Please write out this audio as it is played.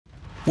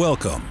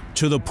Welcome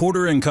to the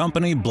Porter &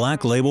 Company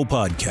Black Label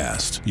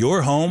Podcast,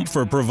 your home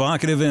for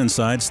provocative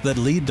insights that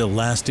lead to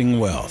lasting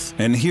wealth.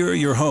 And here are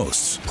your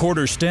hosts,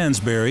 Porter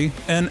Stansberry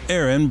and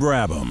Aaron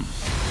Brabham.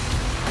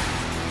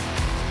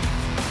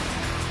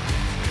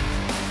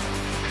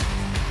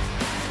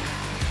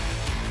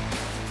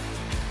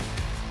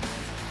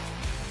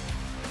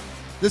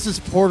 This is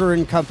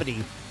Porter &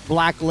 Company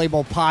Black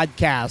Label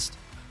Podcast.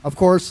 Of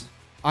course,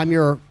 I'm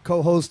your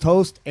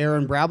host,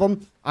 Aaron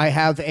Brabham. I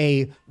have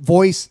a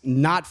voice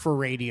not for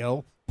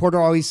radio. Porter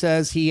always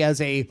says he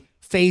has a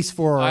face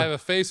for... I have a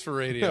face for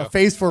radio. A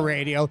face for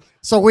radio.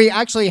 So we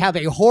actually have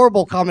a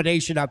horrible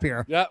combination up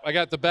here. Yeah, I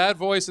got the bad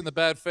voice and the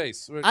bad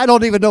face. I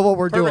don't even know what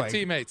we're doing. Perfect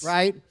teammates.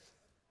 Right?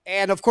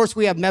 And, of course,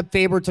 we have Meb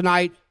Faber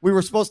tonight. We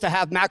were supposed to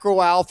have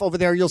Macro Alf over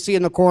there. You'll see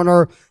in the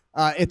corner.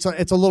 It's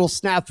a little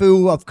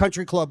snafu of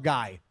Country Club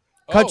Guy.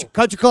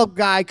 Country Club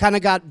Guy kind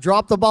of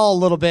dropped the ball a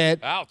little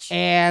bit. Ouch.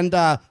 And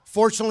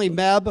fortunately,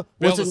 Meb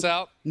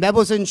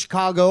was in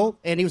Chicago,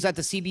 and he was at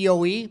the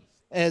CBOE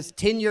as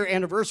 10-year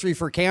anniversary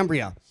for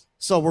Cambria.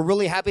 So we're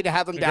really happy to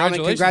have him down,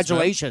 and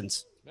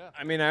congratulations. Yeah.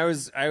 I mean, I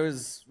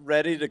was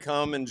ready to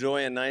come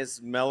enjoy a nice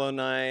mellow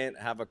night,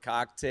 have a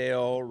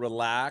cocktail,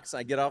 relax.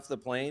 I get off the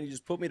plane, you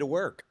just put me to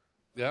work.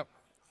 Yep.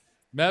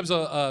 Meb's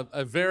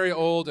a very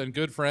old and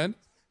good friend.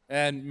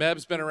 And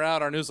Meb's been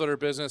around our newsletter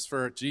business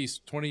for,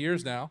 20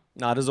 years now.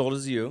 Not as old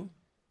as you.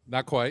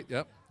 Not quite,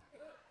 yep.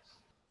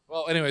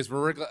 Well, anyways,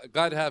 we're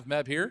glad to have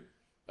Meb here.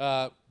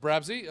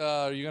 Brabsy,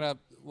 are you going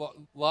to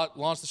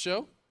launch the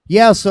show?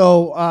 Yeah,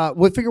 so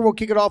we figure we'll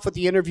kick it off with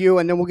the interview,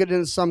 and then we'll get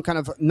into some kind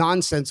of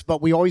nonsense.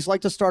 But we always like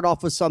to start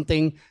off with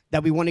something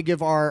that we want to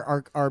give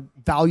our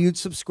valued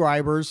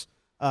subscribers,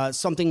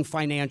 something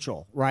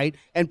financial, right?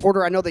 And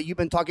Porter, I know that you've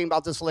been talking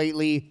about this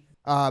lately.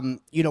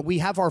 We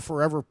have our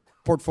forever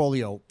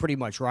portfolio pretty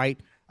much, right?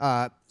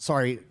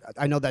 Sorry,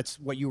 I know that's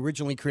what you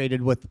originally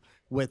created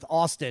with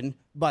Austin,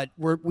 but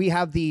we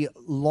have the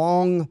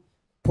long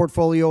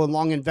portfolio and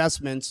long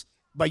investments,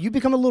 but you've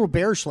become a little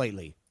bearish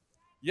lately.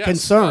 Yes.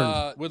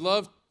 Concerned. Would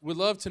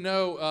love to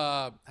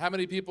know how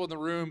many people in the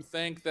room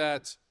think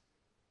that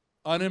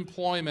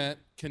unemployment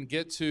can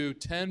get to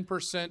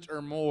 10%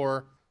 or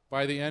more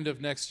by the end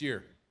of next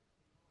year.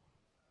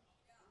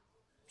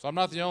 So I'm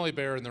not the only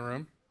bear in the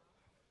room.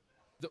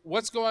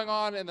 What's going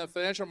on in the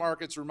financial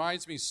markets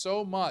reminds me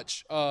so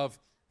much of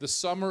the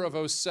summer of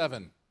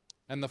 2007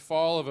 and the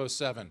fall of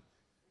 2007.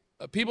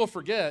 People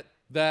forget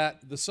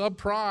that the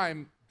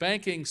subprime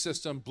banking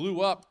system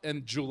blew up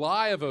in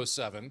July of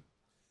 2007,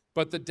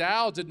 but the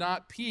Dow did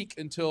not peak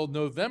until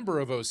November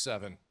of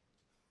 2007.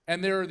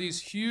 And there are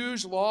these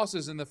huge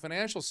losses in the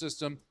financial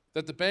system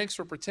that the banks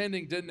were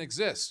pretending didn't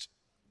exist.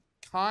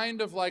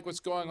 Kind of like what's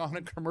going on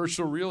in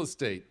commercial real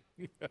estate.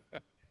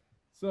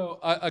 So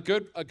a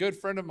good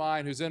friend of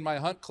mine who's in my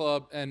hunt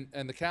club and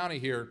the county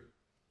here,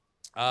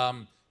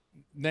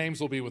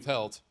 names will be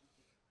withheld.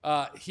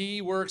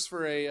 He works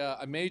for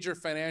a major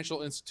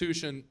financial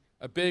institution,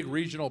 a big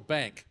regional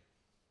bank,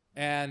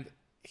 and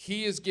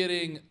he is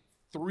getting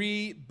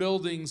 3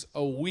 buildings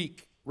a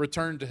week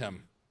returned to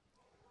him.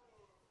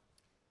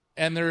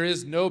 And there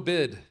is no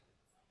bid.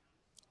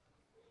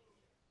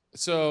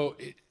 So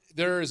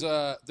there is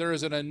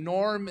an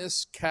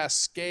enormous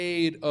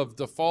cascade of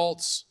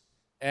defaults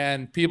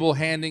and people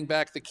handing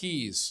back the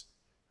keys.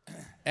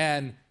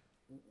 And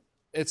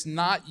it's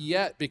not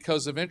yet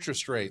because of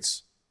interest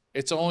rates.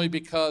 It's only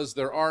because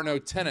there are no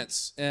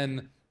tenants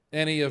in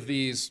any of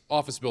these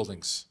office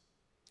buildings.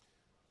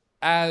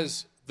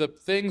 As the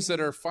things that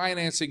are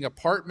financing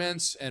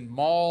apartments and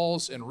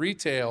malls and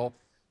retail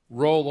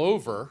roll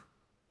over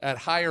at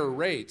higher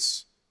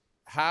rates,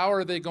 how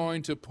are they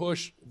going to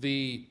push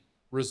the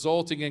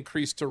resulting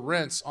increase to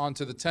rents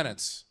onto the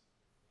tenants?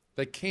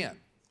 They can't.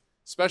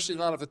 Especially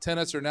not if the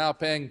tenants are now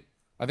paying.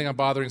 I think I'm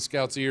bothering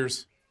Scout's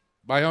ears.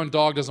 My own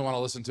dog doesn't want to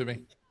listen to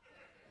me.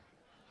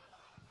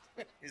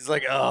 He's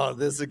like, oh,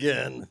 this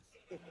again.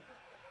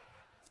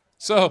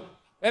 So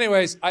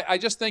anyways, I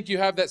just think you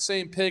have that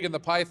same pig in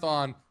the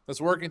python that's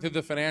working through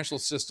the financial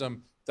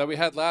system that we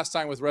had last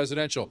time with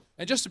residential.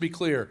 And just to be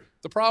clear,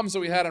 the problems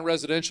that we had in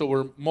residential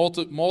were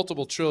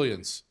multiple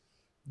trillions.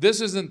 This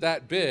isn't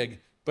that big,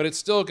 but it's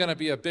still going to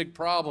be a big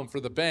problem for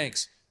the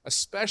banks,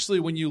 especially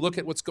when you look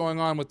at what's going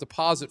on with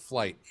deposit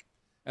flight.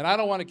 And I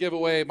don't want to give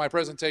away my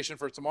presentation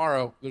for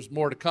tomorrow. There's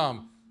more to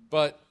come.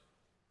 But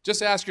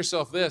just ask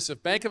yourself this.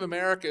 If Bank of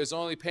America is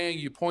only paying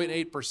you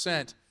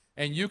 0.8%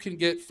 and you can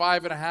get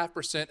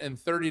 5.5% in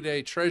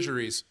 30-day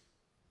treasuries,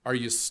 are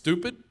you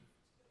stupid?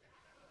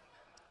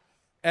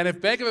 And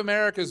if Bank of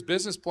America's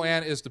business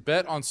plan is to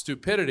bet on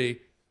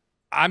stupidity,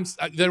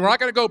 they're not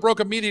going to go broke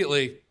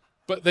immediately,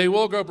 but they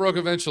will go broke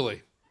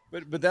eventually.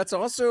 But that's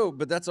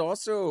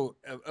also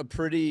a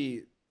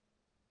pretty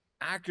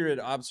accurate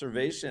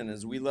observation,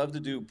 as we love to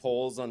do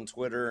polls on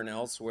Twitter and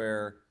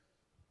elsewhere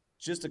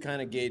just to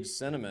kind of gauge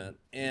sentiment.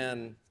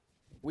 And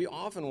we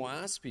often will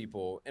ask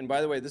people, and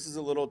by the way, this is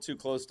a little too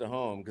close to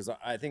home because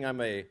I think I'm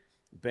a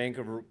Bank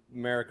of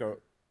America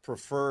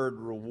preferred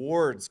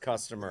rewards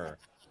customer,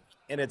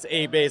 and it's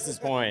 8 basis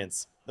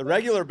points. The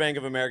regular Bank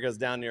of America is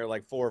down near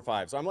like 4 or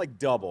 5. So I'm like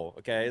double,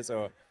 okay?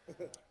 So,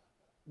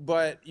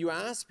 but you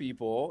ask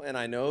people, and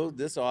I know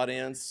this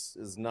audience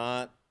is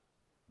not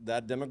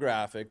that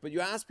demographic, but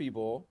you ask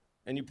people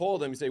and you poll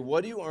them, you say,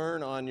 what do you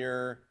earn on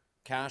your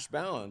cash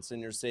balance in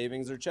your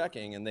savings or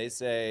checking? And they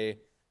say,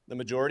 the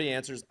majority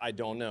answers, I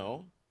don't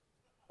know.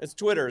 It's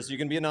Twitter, so you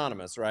can be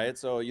anonymous, right?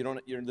 So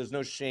there's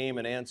no shame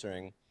in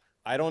answering.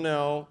 I don't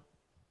know.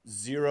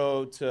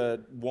 0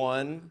 to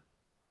 1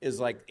 is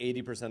like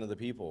 80% of the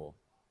people.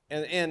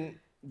 And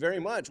very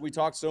much, we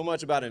talk so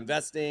much about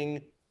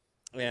investing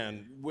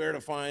and where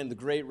to find the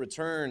great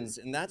returns,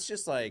 and that's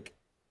just like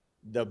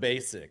the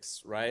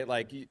basics, right?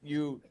 Like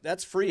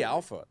that's free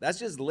alpha. That's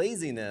just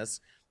laziness.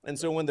 And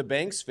so when the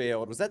banks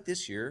failed, was that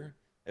this year?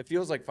 It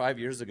feels like 5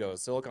 years ago,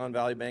 Silicon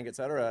Valley Bank, et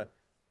cetera.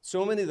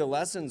 So many of the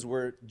lessons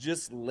were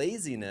just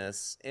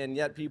laziness, and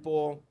yet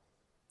people,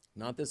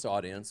 not this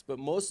audience, but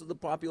most of the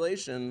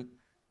population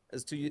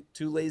is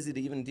too lazy to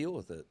even deal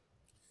with it.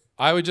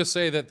 I would just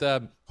say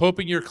that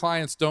hoping your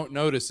clients don't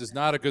notice is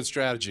not a good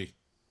strategy.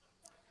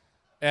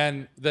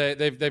 And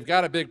they've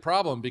got a big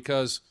problem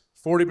because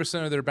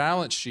 40% of their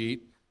balance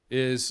sheet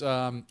is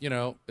holding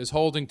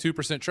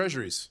 2%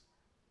 treasuries.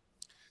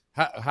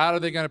 How are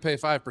they going to pay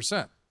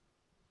 5%?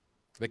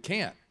 They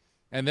can't.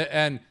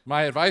 And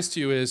my advice to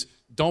you is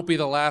don't be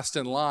the last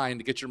in line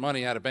to get your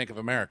money out of Bank of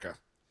America.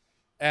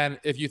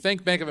 And if you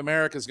think Bank of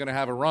America is going to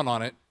have a run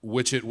on it,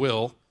 which it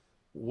will,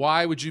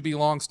 why would you be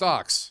long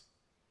stocks?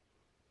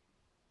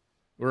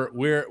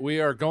 We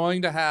are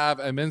going to have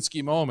a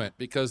Minsky moment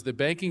because the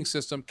banking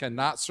system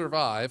cannot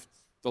survive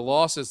the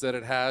losses that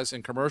it has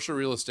in commercial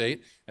real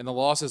estate and the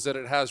losses that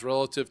it has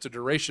relative to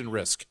duration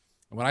risk.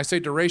 And when I say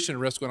duration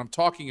risk, what I'm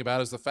talking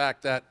about is the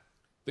fact that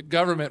the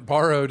government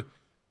borrowed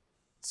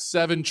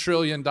 $7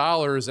 trillion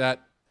at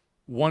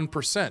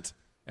 1%,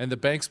 and the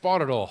banks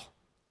bought it all.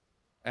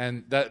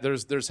 And that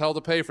there's hell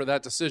to pay for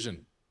that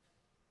decision.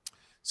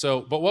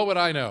 So, but what would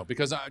I know?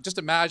 Because just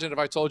imagine if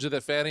I told you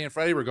that Fannie and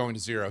Freddie were going to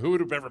 0. Who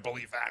would have ever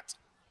believed that?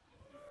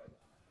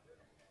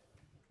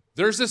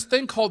 There's this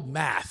thing called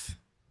math.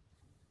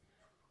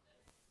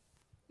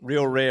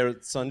 Real rare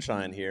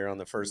sunshine here on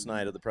the first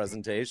night of the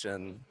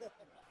presentation.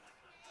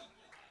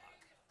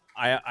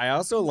 I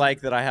also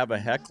like that I have a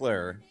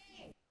heckler.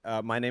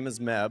 My name is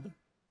Meb.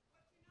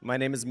 My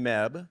name is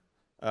Meb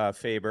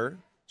Faber,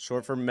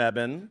 short for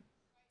Mebin.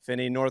 If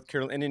any North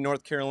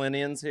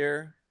Carolinians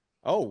here?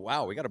 Oh,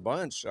 wow, we got a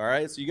bunch. All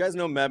right, so you guys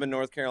know Meb in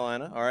North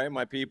Carolina. All right,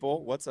 my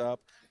people, what's up?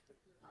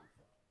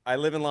 I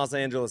live in Los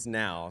Angeles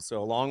now,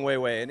 so a long way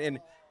away. And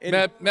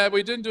Meb,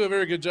 we didn't do a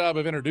very good job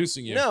of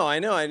introducing you. No, I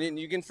know. I mean,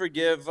 you can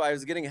forgive. I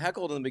was getting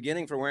heckled in the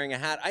beginning for wearing a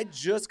hat. I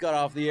just got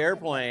off the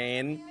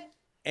airplane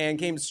and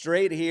came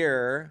straight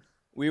here.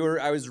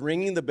 I was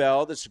ringing the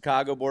bell, the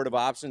Chicago Board of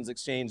Options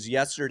Exchange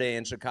yesterday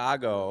in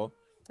Chicago,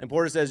 and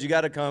Porter says, you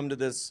got to come to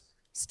this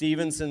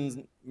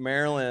Stevenson,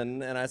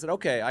 Maryland, and I said,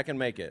 okay, I can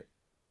make it.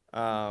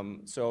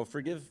 So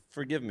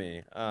forgive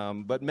me.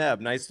 But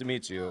Meb, nice to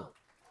meet you.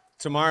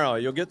 Tomorrow,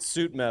 you'll get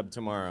suit Meb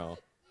tomorrow.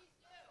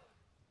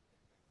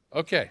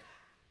 Okay.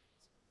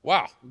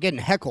 Wow. I'm getting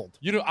heckled.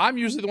 You know, I'm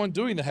usually the one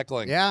doing the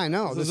heckling. Yeah, I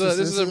know. This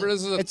is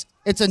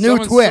a new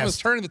twist. Someone's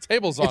turning the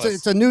tables on us.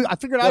 It's a new. I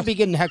figured I'd be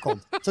getting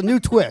heckled. It's a new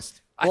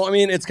twist. Well, I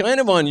mean, it's kind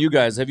of on you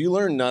guys. Have you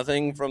learned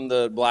nothing from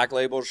the Black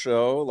Label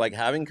show? Like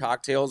having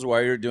cocktails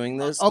while you're doing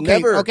this?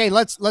 Okay.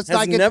 Let's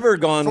not get never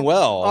gone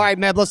well. All right,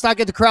 Meb. Let's not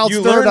get the crowd stirred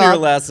up. You learned your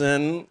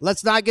lesson.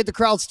 Let's not get the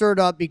crowd stirred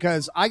up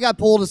because I got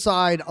pulled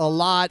aside a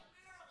lot.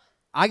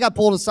 I got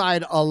pulled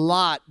aside a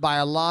lot by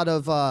a lot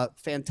of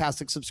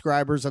fantastic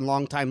subscribers and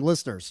longtime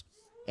listeners.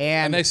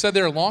 And they said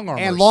they're long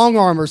armers. And long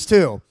armers,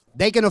 too.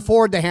 They can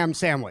afford the ham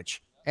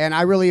sandwich. And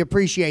I really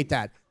appreciate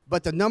that.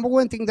 But the number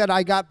one thing that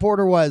I got,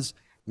 Porter, was,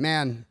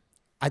 man,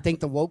 I think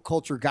the woke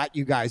culture got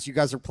you guys. You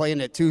guys are playing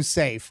it too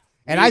safe.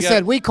 And I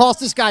said, we cost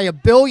this guy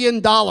 $1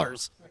 billion.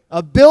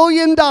 $1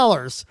 billion.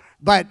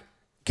 But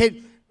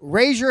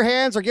raise your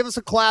hands or give us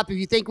a clap if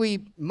you think we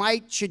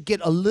should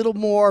get a little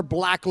more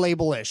Black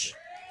Label-ish.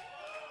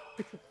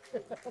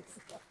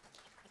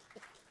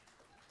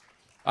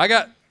 I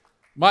got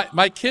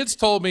my kids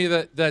told me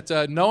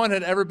that no one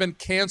had ever been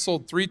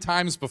canceled 3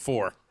 times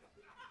before.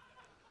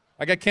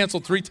 I got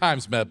canceled 3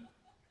 times, Meb.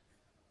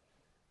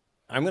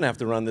 I'm gonna have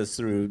to run this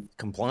through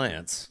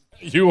compliance.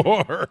 You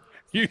are.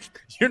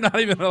 You're not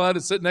even allowed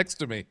to sit next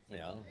to me.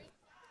 Yeah. All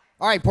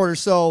right, Porter.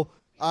 So,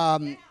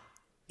 one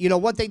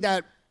thing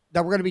that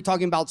we're going to be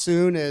talking about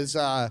soon is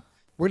we're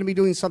going to be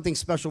doing something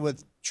special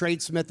with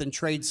Tradesmith and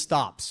Trade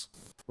Stops.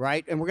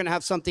 Right? And we're going to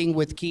have something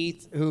with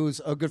Keith,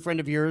 who's a good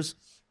friend of yours.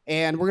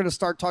 And we're going to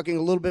start talking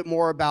a little bit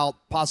more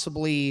about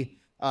possibly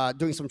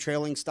doing some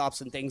trailing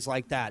stops and things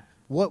like that.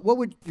 What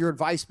would your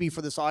advice be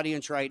for this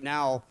audience right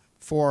now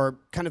for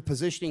kind of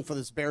positioning for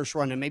this bearish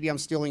run? And maybe I'm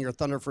stealing your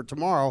thunder for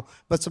tomorrow,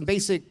 but some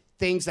basic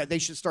things that they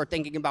should start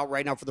thinking about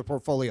right now for their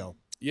portfolio.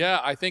 Yeah,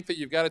 I think that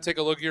you've got to take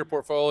a look at your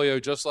portfolio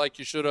just like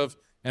you should have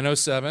in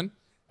 2007.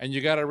 And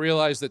you got to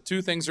realize that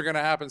 2 things are going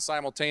to happen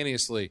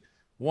simultaneously.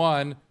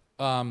 One,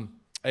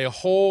 a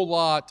whole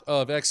lot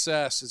of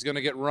excess is going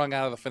to get wrung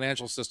out of the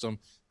financial system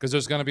because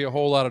there's going to be a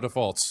whole lot of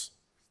defaults.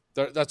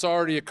 That's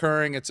already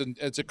occurring.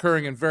 It's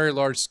occurring in very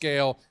large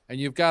scale, and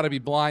you've got to be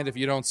blind if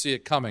you don't see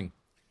it coming.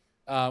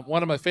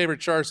 One of my favorite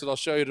charts that I'll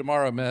show you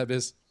tomorrow, Meb,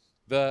 is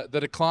the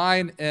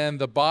decline in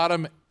the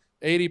bottom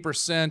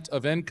 80%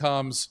 of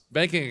incomes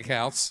banking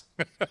accounts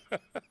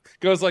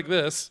goes like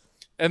this,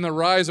 and the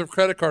rise of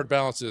credit card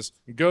balances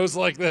goes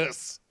like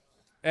this.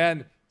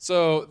 And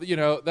so,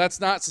 that's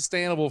not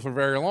sustainable for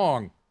very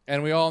long.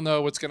 And we all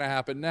know what's going to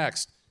happen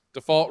next.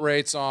 Default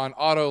rates on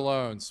auto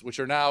loans, which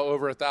are now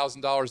over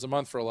 $1,000 a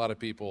month for a lot of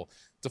people.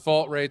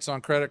 Default rates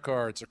on credit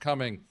cards are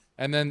coming.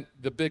 And then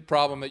the big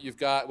problem that you've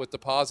got with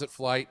deposit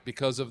flight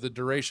because of the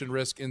duration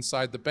risk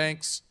inside the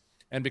banks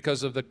and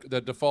because of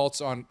the defaults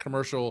on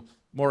commercial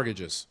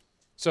mortgages.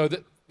 So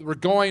we're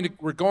going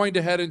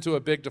to head into a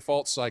big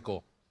default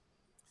cycle.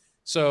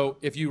 So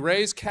if you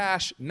raise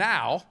cash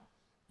now,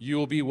 you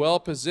will be well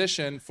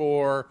positioned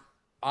for,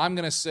 I'm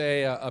going to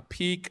say, a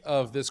peak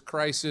of this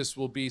crisis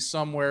will be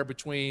somewhere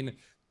between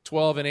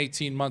 12 and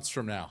 18 months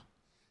from now.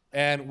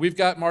 And we've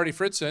got Marty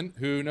Fritzen,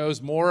 who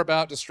knows more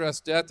about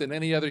distressed debt than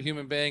any other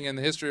human being in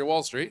the history of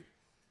Wall Street.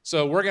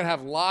 So we're going to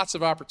have lots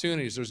of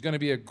opportunities. There's going to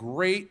be a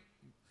great,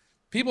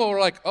 people are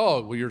like,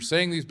 oh, well, you're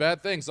saying these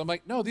bad things. I'm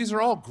like, no, these are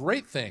all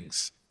great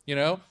things.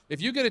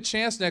 If you get a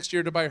chance next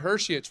year to buy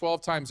Hershey at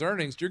 12 times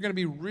earnings, you're going to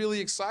be really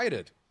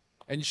excited.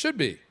 And you should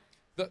be.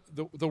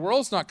 The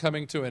world's not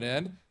coming to an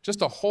end.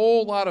 Just a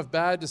whole lot of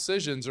bad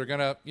decisions are going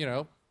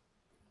to,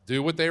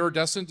 do what they were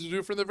destined to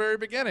do from the very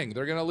beginning.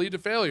 They're going to lead to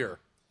failure.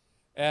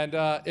 And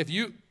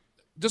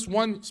just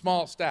one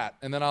small stat,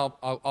 and then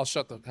I'll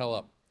shut the hell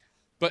up.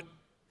 But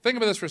think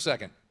about this for a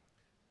second.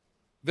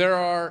 In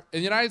the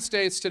United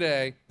States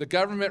today, the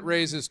government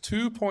raises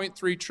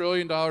 $2.3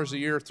 trillion a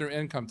year through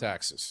income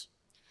taxes.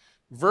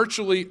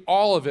 Virtually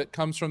all of it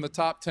comes from the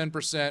top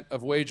 10%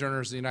 of wage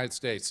earners in the United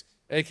States,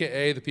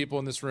 AKA the people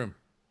in this room.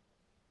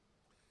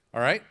 All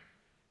right?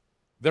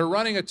 They're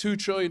running a $2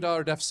 trillion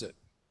deficit.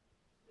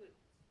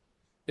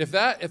 If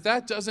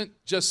that doesn't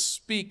just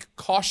speak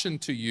caution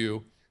to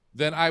you,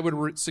 then I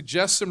would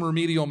suggest some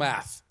remedial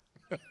math.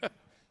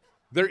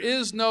 There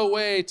is no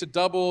way to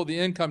double the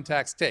income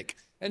tax take.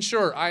 And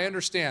sure, I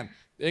understand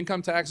the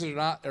income taxes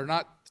are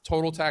not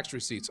total tax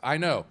receipts. I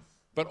know.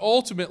 But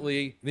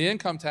ultimately, the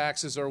income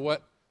taxes are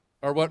what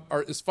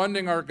is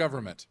funding our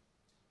government.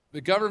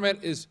 The government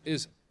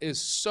is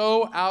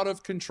so out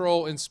of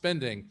control in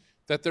spending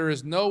that there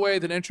is no way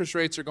that interest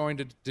rates are going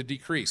to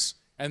decrease,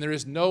 and there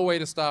is no way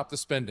to stop the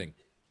spending.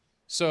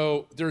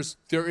 So there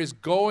is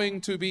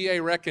going to be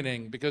a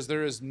reckoning because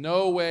there is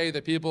no way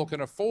that people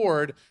can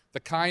afford the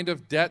kind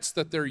of debts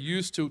that they're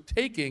used to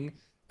taking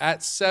at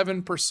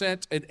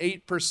 7% and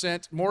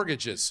 8%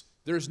 mortgages.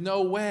 There's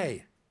no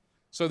way.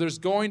 So there's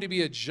going to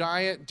be a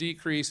giant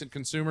decrease in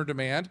consumer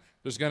demand.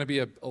 There's going to be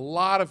a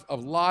lot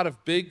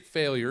of big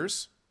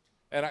failures.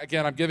 And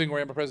again, I'm giving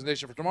away my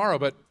presentation for tomorrow,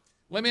 but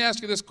let me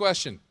ask you this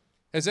question.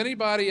 Has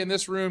anybody in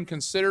this room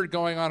considered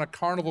going on a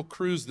Carnival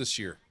cruise this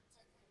year?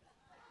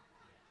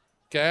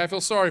 Okay, I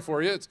feel sorry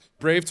for you. It's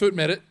brave to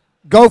admit it.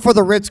 Go for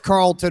the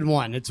Ritz-Carlton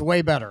one. It's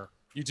way better.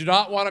 You do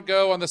not want to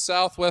go on the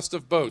Southwest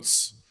of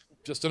boats.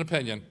 Just an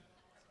opinion.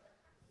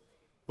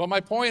 But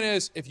my point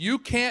is, if you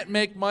can't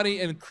make money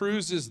in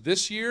cruises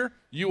this year,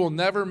 you will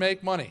never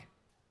make money.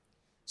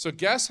 So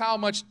guess how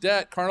much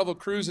debt Carnival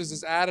Cruises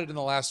has added in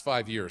the last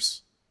 5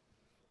 years?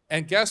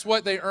 And guess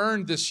what they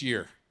earned this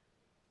year?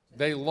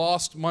 They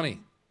lost money.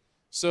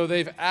 So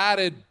they've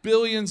added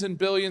billions and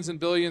billions and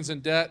billions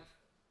in debt,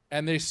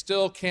 and they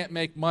still can't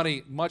make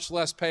money, much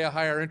less pay a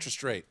higher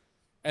interest rate.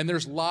 And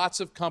there's lots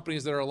of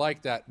companies that are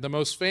like that. The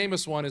most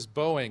famous one is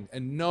Boeing,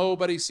 and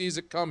nobody sees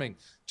it coming,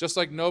 just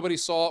like nobody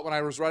saw it when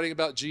I was writing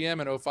about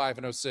GM in 05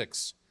 and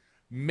 06.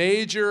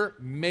 Major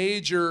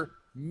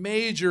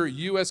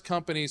U.S.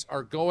 companies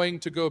are going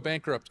to go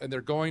bankrupt, and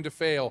they're going to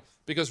fail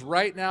because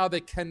right now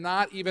they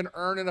cannot even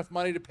earn enough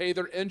money to pay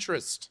their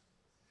interest.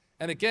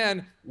 And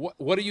again,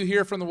 what do you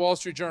hear from the Wall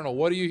Street Journal?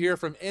 What do you hear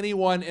from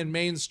anyone in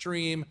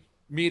mainstream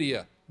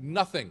media?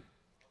 Nothing.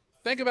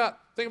 Think about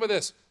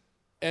this.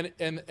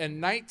 And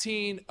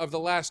 19 of the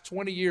last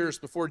 20 years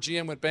before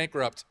GM went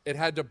bankrupt, it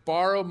had to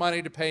borrow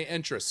money to pay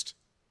interest.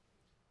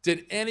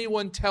 Did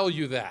anyone tell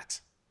you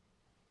that?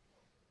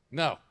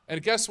 No.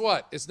 And guess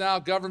what? It's now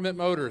Government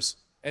Motors.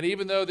 And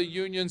even though the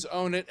unions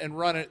own it and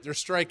run it, they're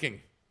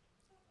striking.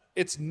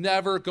 It's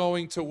never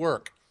going to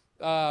work.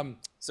 So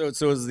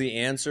is the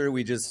answer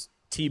we just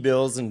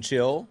T-bills and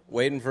chill,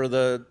 waiting for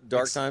the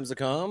dark times to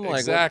come?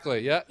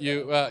 Exactly. Yeah.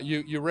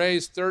 You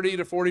raise 30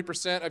 to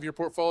 40% of your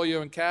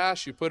portfolio in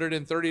cash. You put it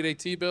in 30-day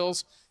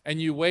T-bills,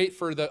 and you wait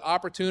for the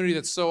opportunity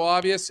that's so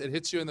obvious it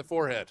hits you in the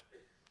forehead.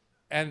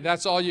 And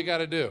that's all you got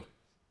to do.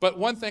 But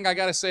one thing I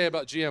got to say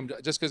about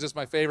GM, just because it's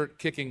my favorite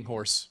kicking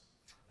horse,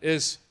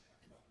 is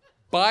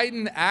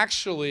Biden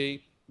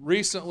actually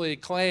recently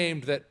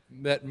claimed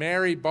that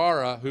Mary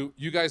Barra, who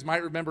you guys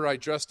might remember I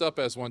dressed up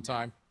as one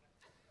time,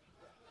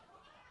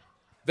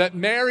 that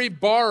Mary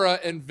Barra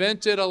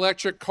invented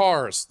electric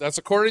cars. That's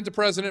according to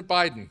President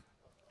Biden.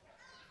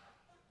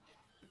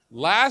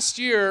 Last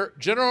year,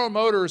 General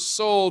Motors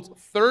sold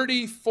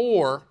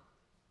 34,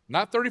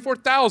 not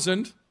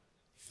 34,000,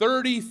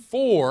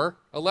 34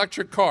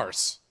 electric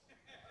cars.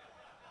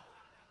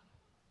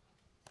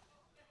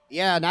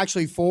 Yeah, and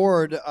actually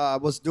Ford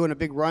was doing a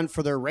big run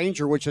for their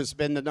Ranger, which has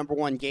been the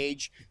 #1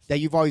 gauge that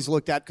you've always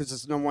looked at because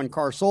it's the #1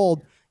 car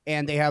sold.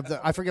 And they have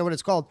I forget what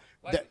it's called,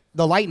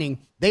 the Lightning.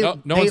 No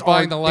one's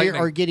buying the Lightning. They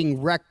are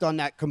getting wrecked on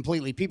that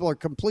completely. People are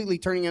completely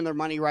turning in their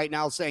money right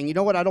now saying, you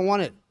know what, I don't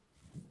want it.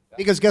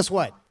 Because guess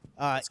what?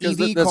 That's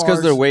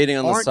because they're waiting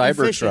on the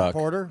Cybertruck.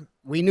 Porter.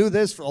 We knew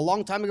this for a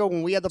long time ago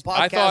when we had the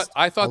podcast.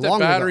 I thought that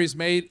batteries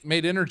made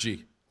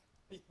energy.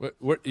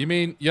 What you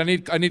mean?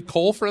 I need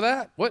coal for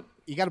that? What?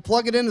 You got to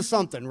plug it into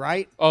something,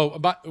 right? Oh,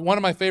 one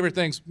of my favorite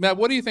things, Matt.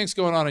 What do you think's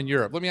going on in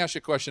Europe? Let me ask you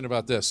a question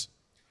about this.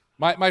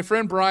 My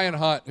friend Brian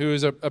Hunt, who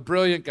is a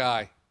brilliant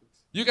guy.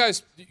 You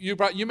guys,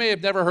 you may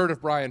have never heard of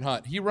Brian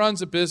Hunt. He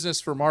runs a business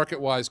for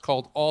MarketWise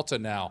called Alta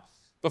now.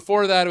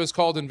 Before that, it was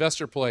called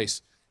Investor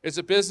Place. It's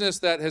a business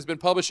that has been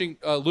publishing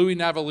Louis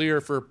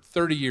Navalier for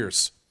 30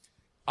 years.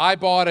 I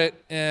bought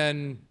it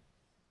in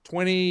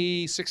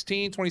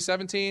 2016,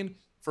 2017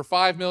 for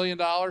 $5 million,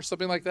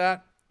 something like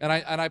that. And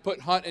I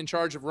put Hunt in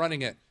charge of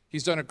running it.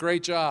 He's done a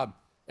great job.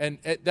 And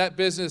that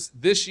business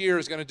this year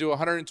is going to do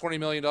 $120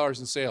 million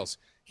in sales.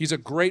 He's a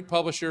great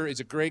publisher. He's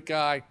a great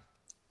guy.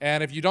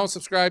 And if you don't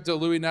subscribe to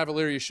Louis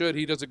Navalier, you should.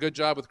 He does a good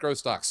job with growth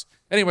stocks.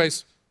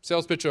 Anyways,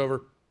 sales pitch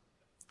over.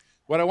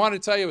 What I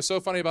wanted to tell you was so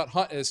funny about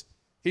Hunt is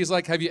he's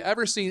like, have you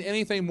ever seen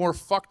anything more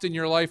fucked in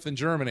your life than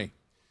Germany?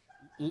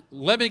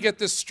 Let me get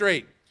this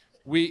straight.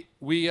 We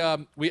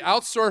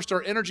outsourced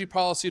our energy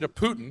policy to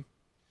Putin.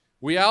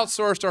 We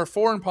outsourced our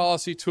foreign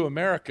policy to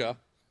America.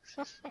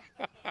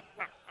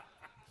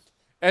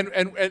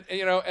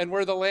 and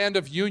we're the land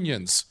of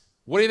unions.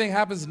 What do you think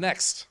happens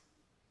next?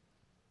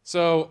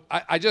 So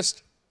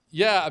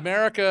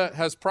America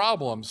has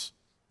problems,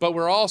 but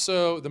we're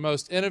also the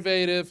most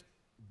innovative,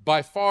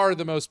 by far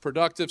the most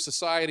productive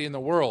society in the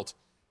world.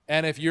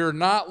 And if you're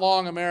not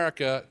long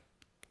America,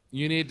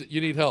 you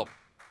need help.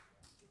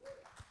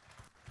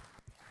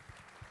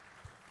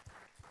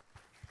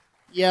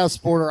 Yes,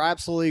 Porter, I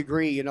absolutely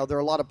agree. You know, there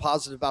are a lot of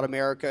positive about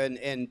America,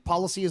 and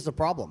policy is the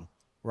problem,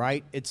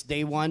 right? It's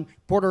day one.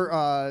 Porter,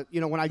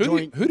 when I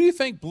joined... Who do you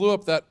think blew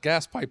up that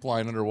gas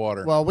pipeline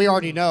underwater? Well, we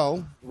already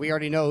know. We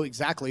already know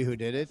exactly who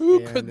did it.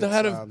 Who could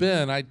that have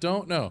been? I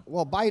don't know.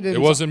 Well, Biden...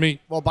 It wasn't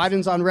me. Well,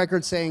 Biden's on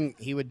record saying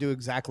he would do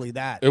exactly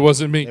that. It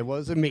wasn't me. It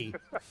wasn't me.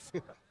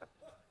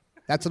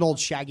 That's an old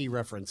Shaggy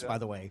reference, by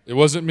the way. It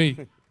wasn't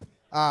me.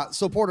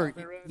 So Porter,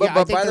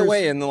 but by the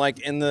way, in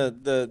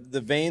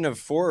the vein of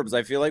Forbes,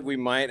 I feel like we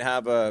might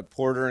have a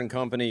Porter and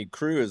Company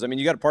cruise. I mean,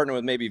 you got to partner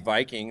with maybe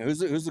Viking. Who's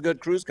the good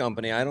cruise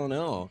company? I don't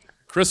know.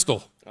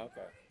 Crystal.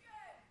 Okay.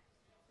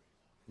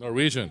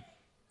 Norwegian.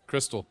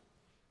 Crystal.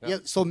 Yeah.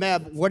 So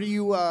Meb, what are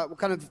you? What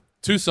kind of?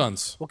 Two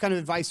sons. What kind of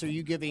advice are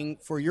you giving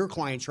for your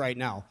clients right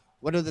now?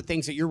 What are the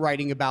things that you're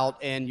writing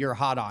about and you're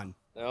hot on?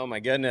 Oh my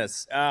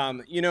goodness.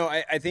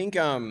 I think.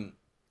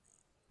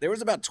 There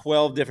was about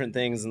 12 different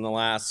things in the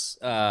last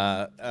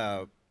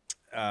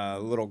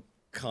little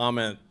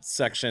comment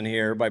section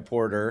here by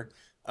Porter.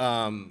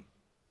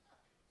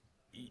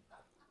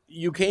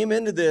 You came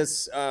into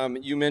this,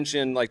 you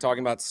mentioned like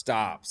talking about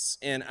stops.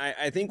 And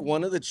I think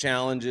one of the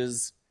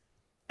challenges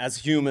as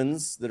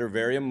humans that are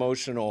very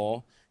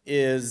emotional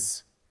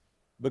is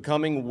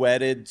becoming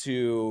wedded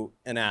to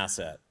an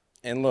asset.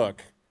 And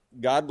look,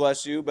 God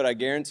bless you, but I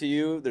guarantee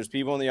you there's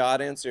people in the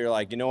audience who are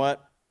like, you know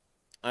what?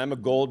 I'm a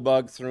gold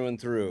bug through and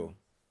through.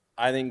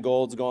 I think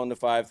gold's going to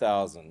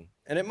 5,000.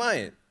 And it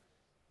might.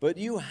 But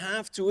you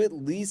have to at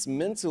least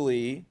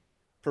mentally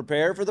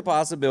prepare for the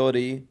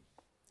possibility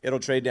it'll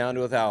trade down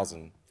to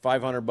 1,000,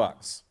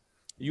 $500.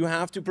 You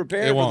have to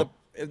prepare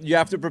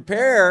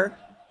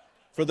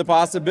for the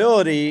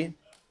possibility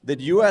that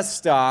US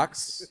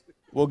stocks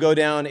will go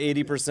down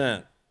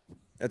 80%.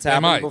 That's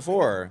happened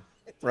before,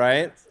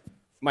 right?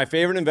 My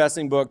favorite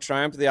investing book,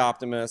 Triumph of the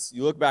Optimist.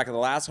 You look back at the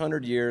last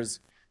 100 years,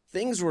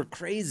 things were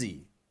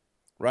crazy,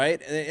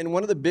 right? And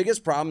one of the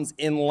biggest problems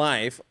in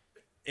life,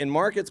 in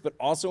markets, but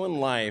also in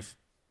life,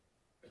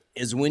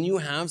 is when you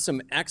have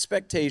some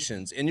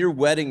expectations and you're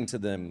wedding to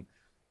them.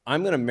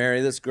 I'm going to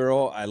marry this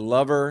girl. I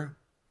love her.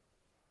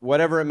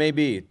 Whatever it may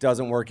be, it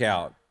doesn't work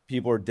out.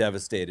 People are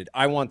devastated.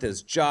 I want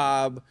this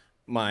job,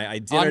 my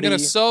identity. I'm going to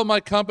sell my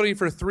company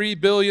for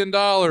 $3 billion.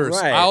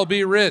 Right. I'll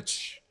be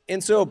rich.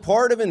 And so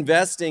part of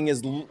investing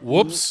is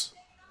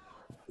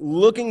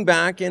looking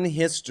back in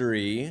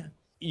history.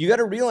 You got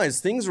to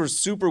realize things were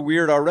super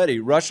weird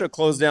already. Russia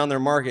closed down their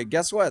market.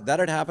 Guess what? That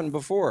had happened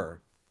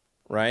before,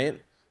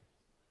 right?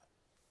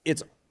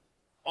 It's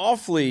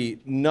awfully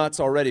nuts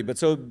already. But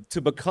so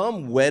to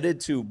become wedded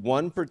to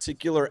one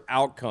particular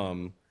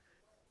outcome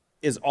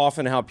is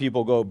often how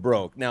people go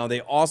broke. Now,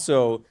 they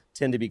also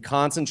tend to be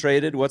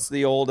concentrated. What's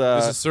the old...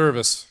 It's a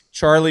service.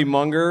 Charlie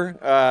Munger,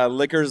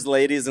 liquors,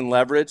 ladies, and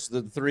leverage,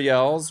 the 3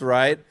 L's,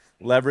 right?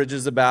 Leverage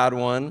is a bad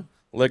one.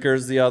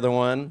 Liquor's the other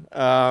one.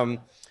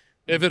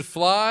 If it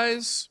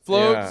flies,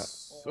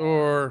 floats,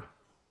 or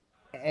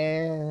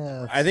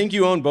F. I think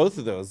you own both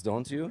of those,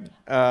 don't you?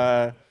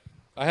 I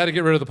had to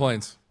get rid of the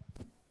planes.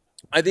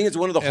 I think it's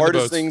one of the And the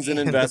hardest boats. things in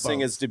And the investing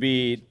boats. is to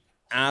be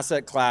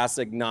asset class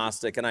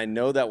agnostic, and I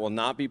know that will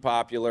not be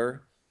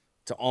popular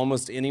to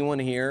almost anyone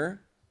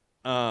here.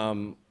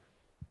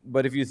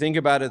 But if you think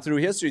about it through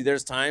history,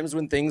 there's times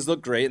when things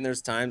look great and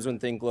there's times when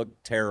things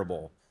look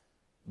terrible.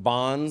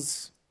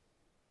 Bonds,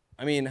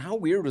 I mean, how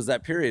weird was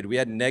that period? We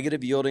had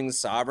negative yielding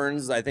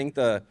sovereigns. I think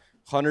the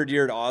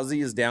 100-year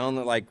Aussie is down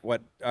like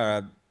what,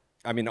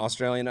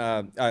 Austrian,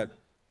 down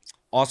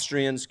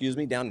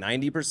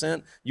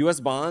 90%. US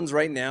bonds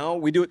right now,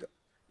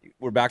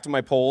 we're back to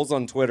my polls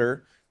on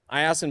Twitter.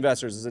 I asked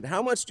investors, I said,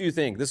 how much do you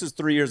think, this is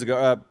 5 years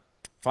ago,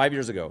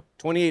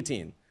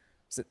 2018. I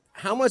said,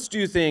 how much do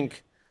you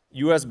think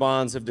US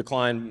bonds have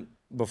declined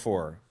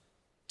before?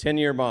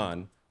 10-year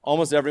bond.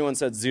 Almost everyone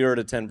said 0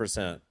 to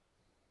 10%.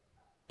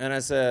 And I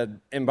said,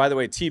 and by the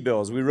way,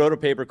 T-bills. We wrote a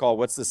paper called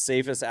What's the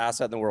Safest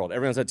Asset in the World?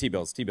 Everyone said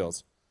T-bills,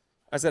 T-bills.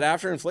 I said,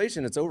 after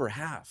inflation, it's over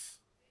half,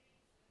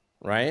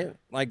 right?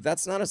 Like,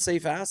 that's not a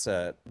safe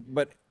asset.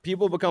 But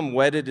people become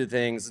wedded to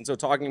things. And so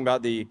talking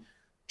about the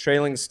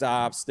trailing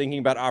stops, thinking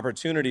about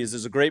opportunities,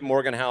 there's a great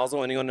Morgan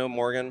Housel. Anyone know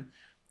Morgan?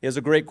 He has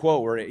a great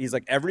quote where he's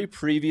like, every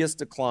previous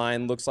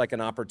decline looks like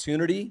an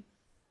opportunity.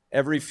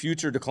 Every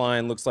future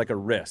decline looks like a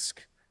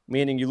risk.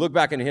 Meaning you look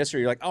back in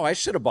history, you're like, oh, I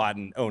should have bought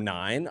in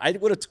 09. I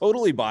would have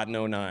totally bought in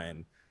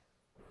 09.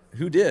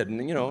 Who did?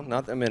 And,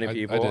 not that many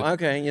people. I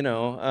did.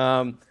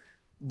 Okay,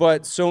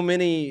 but so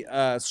many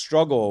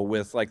struggle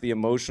with like the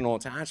emotional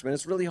attachment.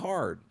 It's really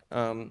hard.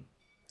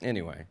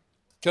 Anyway.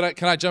 Can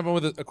I jump in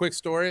with a quick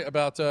story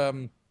about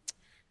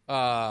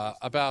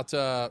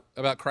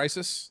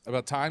crisis,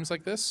 about times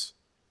like this?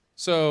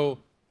 So,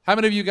 how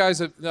many of you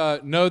guys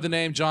know the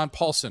name John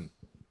Paulson,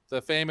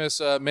 the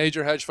famous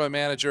major hedge fund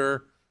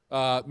manager?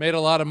 Made a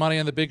lot of money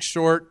on The Big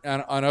Short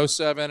on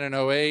 07 and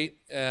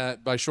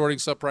 08 by shorting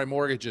subprime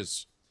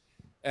mortgages.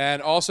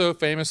 And also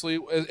famously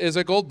is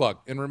a gold bug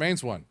and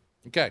remains one.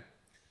 Okay.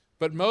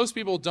 But most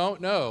people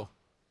don't know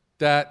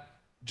that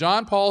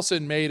John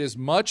Paulson made as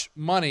much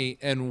money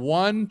in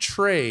one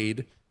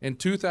trade in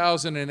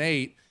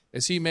 2008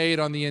 as he made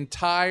on the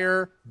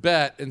entire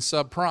bet in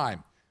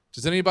subprime.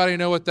 Does anybody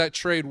know what that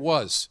trade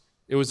was?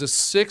 It was a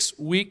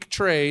 6-week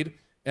trade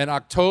in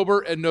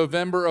October and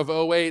November of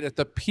 08 at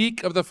the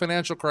peak of the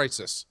financial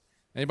crisis.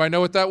 Anybody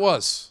know what that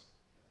was?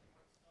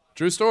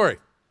 True story.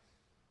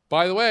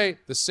 By the way,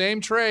 the same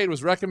trade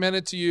was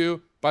recommended to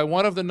you by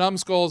one of the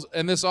numbskulls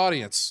in this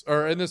audience,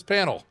 or in this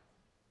panel.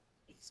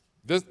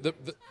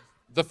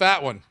 The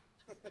fat one.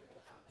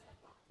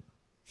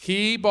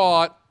 He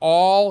bought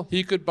all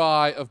he could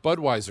buy of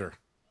Budweiser.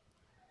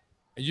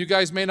 And you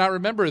guys may not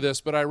remember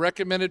this, but I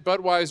recommended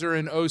Budweiser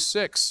in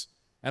 06.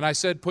 And I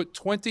said, put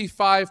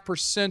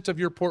 25% of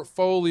your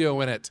portfolio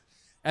in it.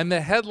 And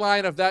the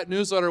headline of that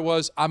newsletter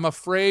was, I'm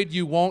afraid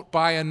you won't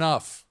buy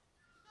enough.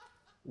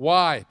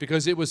 Why?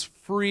 Because it was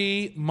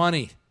free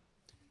money.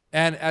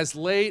 And as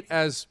late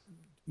as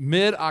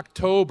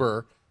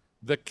mid-October,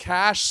 the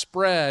cash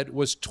spread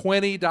was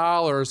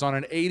 $20 on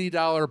an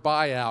 $80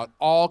 buyout,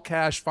 all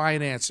cash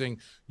financing.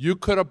 You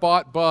could have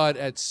bought Bud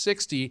at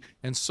 60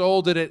 and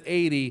sold it at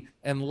 80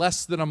 in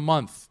less than a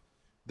month.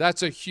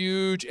 That's a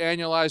huge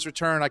annualized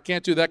return. I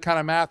can't do that kind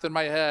of math in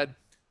my head,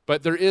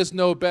 but there is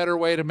no better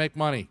way to make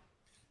money.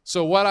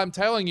 So what I'm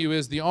telling you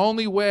is the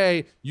only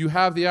way you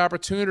have the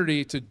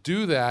opportunity to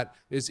do that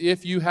is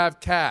if you have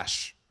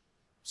cash.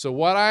 So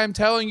what I'm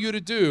telling you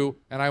to do,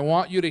 and I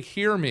want you to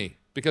hear me,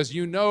 because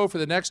you know for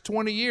the next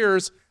 20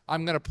 years,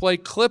 I'm going to play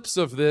clips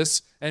of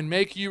this and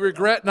make you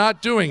regret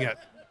not doing it.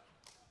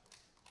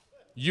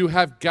 You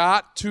have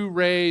got to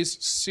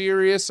raise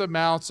serious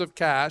amounts of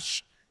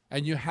cash,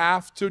 and you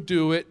have to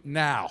do it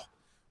now.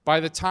 By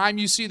the time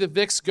you see the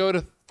VIX go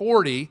to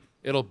 40,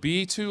 it'll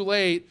be too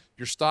late.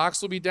 Your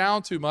stocks will be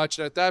down too much.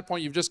 And at that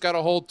point, you've just got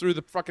to hold through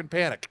the fucking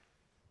panic.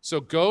 So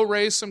go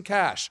raise some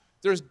cash.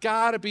 There's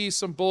got to be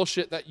some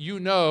bullshit that you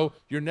know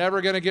you're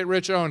never going to get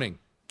rich owning.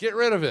 Get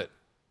rid of it.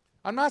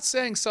 I'm not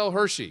saying sell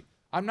Hershey.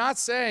 I'm not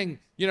saying,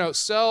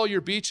 sell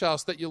your beach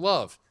house that you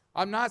love.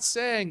 I'm not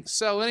saying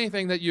sell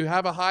anything that you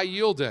have a high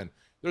yield in.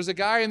 There's a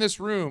guy in this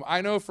room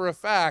I know for a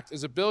fact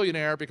is a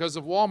billionaire because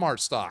of Walmart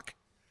stock.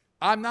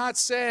 I'm not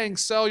saying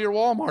sell your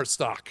Walmart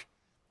stock.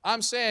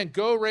 I'm saying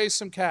go raise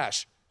some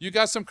cash. You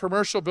got some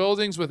commercial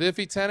buildings with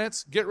iffy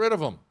tenants, get rid of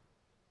them.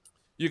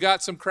 You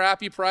got some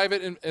crappy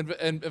private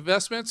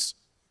investments,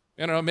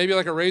 maybe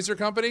like a razor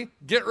company,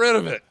 get rid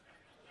of it.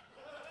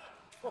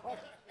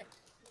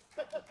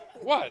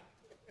 What?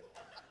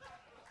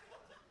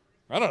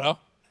 I don't know.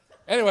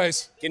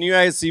 Anyways. Can you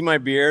guys see my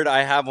beard?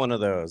 I have one of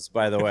those,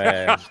 by the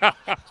way.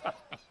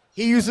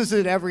 He uses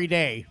it every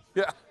day.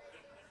 Yeah.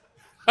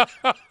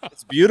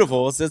 It's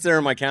beautiful. It sits there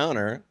on my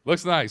counter.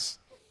 Looks nice.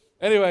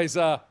 Anyways,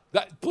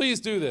 please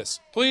do this.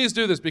 Please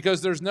do this,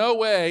 because there's no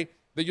way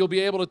that you'll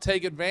be able to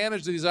take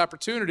advantage of these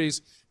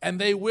opportunities,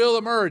 and they will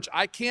emerge.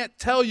 I can't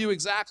tell you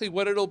exactly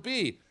what it'll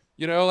be.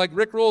 Like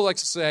Rick Rule likes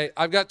to say,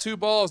 I've got 2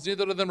 balls,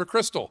 neither of them are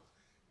crystal.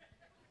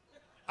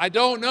 I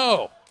don't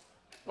know.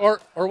 Or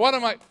one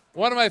of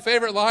my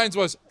favorite lines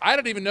was, "I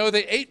didn't even know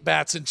they ate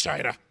bats in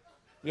China."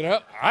 You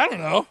know, I don't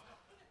know.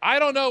 I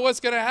don't know what's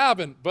going to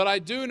happen, but I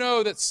do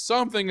know that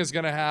something is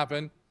going to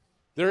happen.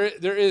 There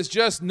is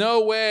just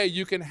no way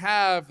you can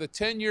have the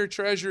 10-year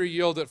Treasury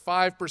yield at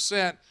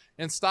 5%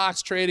 and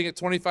stocks trading at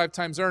 25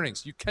 times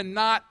earnings. You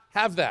cannot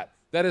have that.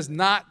 That is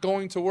not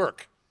going to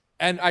work.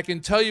 And I can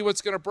tell you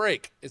what's going to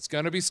break. It's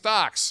going to be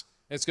stocks.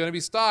 It's going to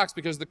be stocks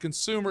because the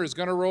consumer is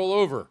going to roll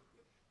over.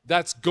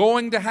 That's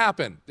going to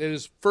happen. It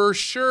is for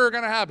sure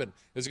going to happen.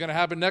 Is it going to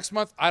happen next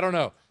month? I don't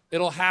know.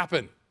 It'll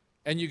happen.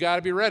 And you got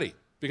to be ready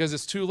because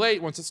it's too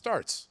late once it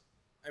starts.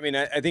 I mean,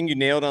 I think you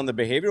nailed on the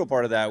behavioral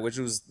part of that, which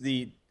was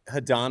the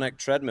hedonic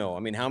treadmill. I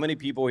mean, how many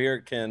people here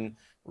can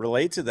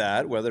relate to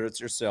that, whether it's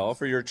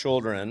yourself or your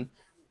children?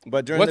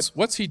 But during what's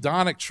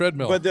hedonic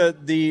treadmill? But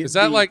is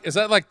that like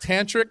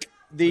tantric?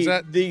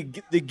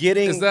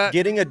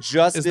 Getting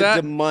adjusted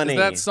to money. Is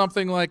that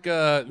something like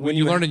when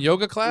you learn in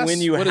yoga class? When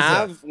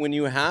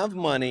you have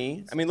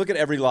money, I mean, look at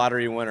every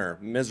lottery winner,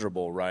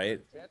 miserable,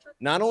 right?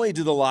 Not only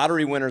do the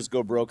lottery winners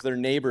go broke, their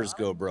neighbors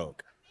go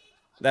broke.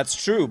 That's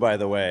true, by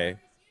the way.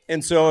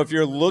 And so if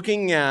you're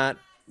looking at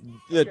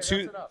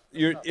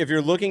if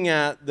you're looking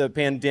at the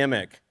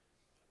pandemic,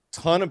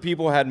 ton of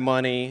people had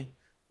money,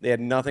 they had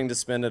nothing to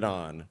spend it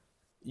on.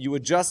 You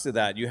adjusted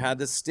that. You had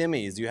the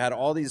stimmies, you had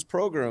all these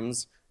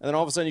programs. And then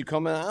all of a sudden you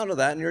come out of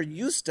that and you're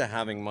used to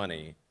having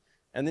money.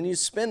 And then you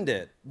spend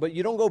it. But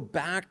you don't go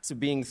back to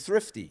being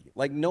thrifty.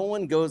 Like no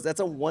one goes, that's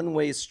a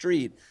one-way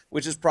street,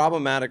 which is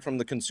problematic from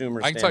the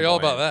consumer standpoint. I can tell you all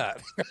about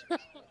that.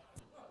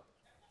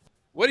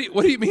 What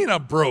do you mean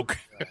I'm broke?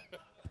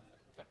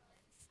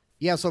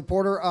 Yeah, so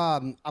Porter,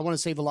 I want to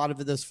save a lot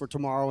of this for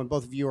tomorrow, and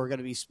both of you are going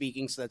to be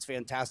speaking, so that's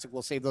fantastic.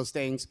 We'll save those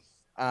things.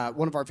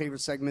 One of our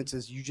favorite segments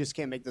is You Just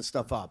Can't Make This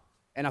Stuff Up.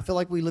 And I feel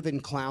like we live in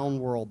clown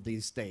world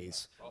these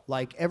days.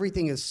 Like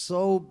everything is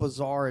so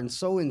bizarre and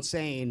so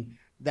insane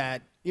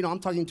that, you know, I'm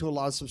talking to a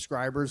lot of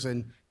subscribers.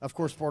 And of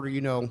course, Porter,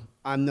 you know,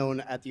 I'm known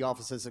at the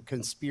office as a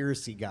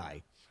conspiracy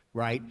guy,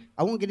 right?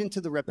 I won't get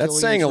into the reptilians.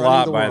 That's saying a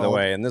lot, by the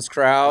way. In this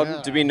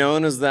crowd, to be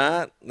known as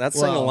that's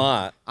saying a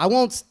lot. I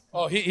won't.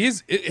 Oh,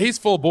 he's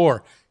full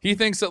bore. He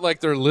thinks that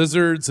like they're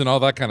lizards and all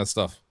that kind of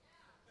stuff.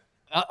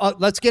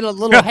 Let's get a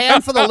little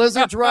hand for the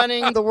lizards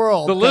running the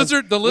world. The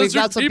lizard we've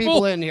got some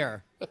people in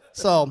here.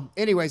 So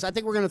anyways, I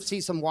think we're going to see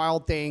some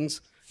wild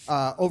things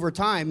over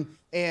time.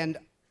 And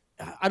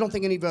I don't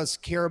think any of us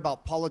care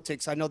about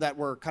politics. I know that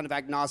we're kind of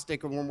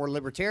agnostic and we're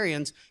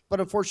libertarians, but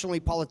unfortunately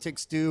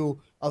politics do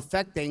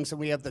affect things.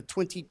 And we have the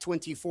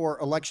 2024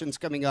 elections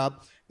coming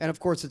up. And of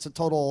course, it's a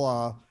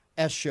total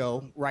S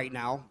show right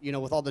now, you know,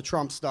 with all the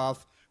Trump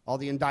stuff, all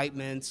the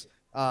indictments,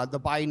 the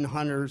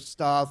Biden-Hunter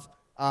stuff.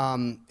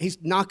 He's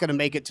not going to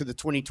make it to the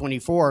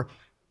 2024.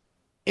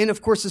 And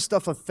of course, this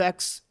stuff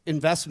affects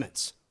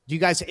investments. Do you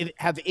guys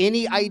have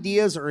any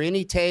ideas or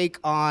any take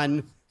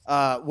on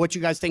what you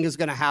guys think is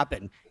going to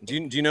happen?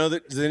 Do you know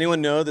that? Does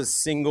anyone know the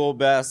single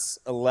best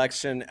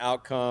election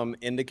outcome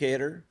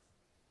indicator?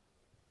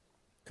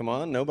 Come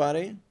on,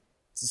 nobody?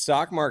 It's the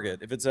stock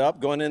market. If it's up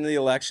going into the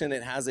election,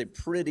 it has a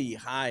pretty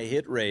high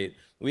hit rate.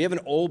 We have an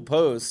old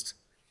post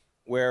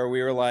where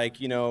we were like,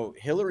 you know,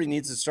 Hillary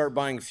needs to start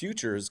buying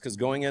futures because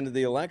going into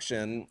the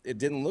election, it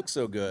didn't look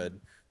so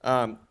good.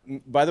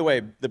 By the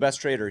way, the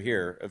best trader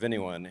here of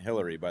anyone,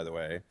 Hillary, by the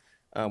way.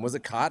 Was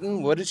it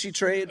cotton? What did she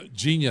trade?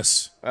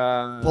 Genius.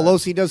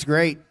 Pelosi does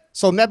great.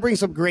 So Meb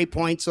brings up a great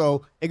point.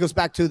 So it goes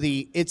back to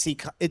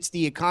it's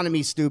the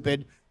economy,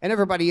 stupid. And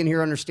everybody in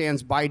here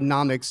understands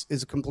Bidenomics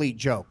is a complete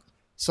joke.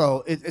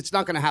 So it's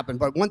not going to happen.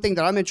 But one thing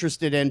that I'm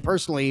interested in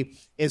personally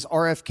is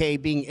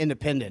RFK being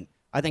independent.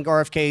 I think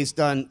RFK's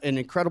done an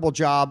incredible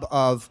job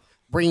of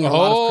bringing a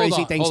lot of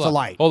crazy things to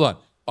light. Hold on.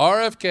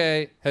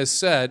 RFK has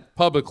said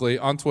publicly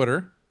on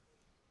Twitter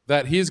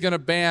that he's going to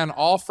ban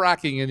all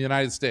fracking in the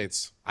United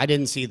States. I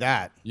didn't see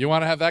that. You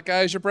want to have that guy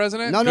as your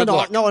president? No,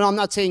 I'm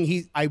not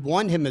saying I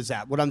want him as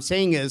that. What I'm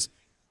saying is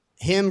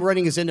him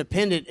running as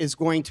independent is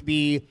going to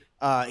be,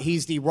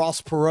 he's the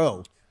Ross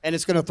Perot, and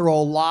it's going to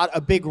throw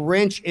a big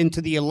wrench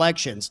into the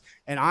elections.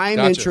 And I'm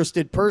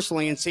interested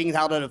personally in seeing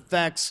how that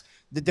affects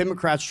the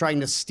Democrats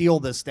trying to steal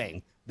this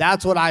thing.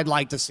 That's what I'd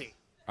like to see.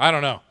 I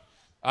don't know.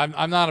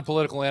 I'm not a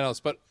political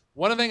analyst, but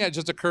one thing that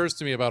just occurs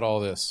to me about all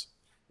this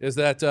is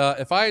that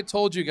if I had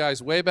told you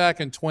guys way back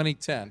in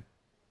 2010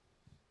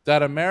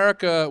 that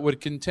America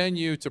would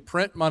continue to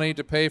print money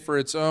to pay for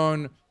its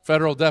own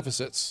federal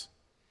deficits,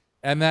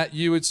 and that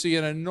you would see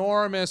an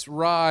enormous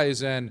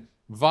rise in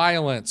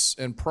violence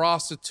and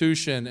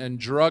prostitution and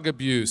drug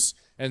abuse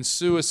and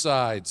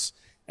suicides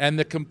and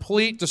the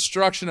complete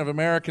destruction of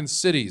American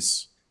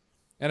cities,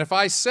 and if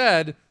I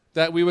said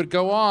that we would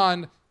go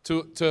on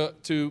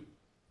to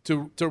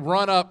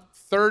run up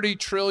 $30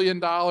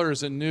 trillion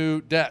in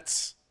new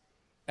debts,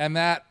 and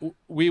that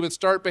we would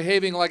start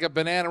behaving like a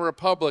banana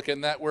republic,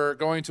 and that we're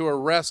going to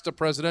arrest a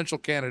presidential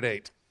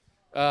candidate,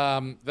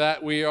 that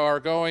we are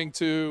going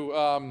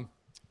to,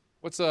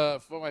 one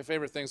of my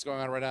favorite things going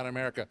on right now in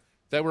America,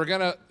 that we're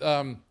going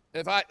to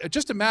if I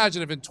just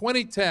imagine if in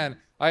 2010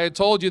 I had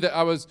told you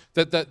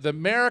that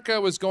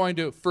America was going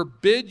to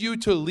forbid you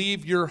to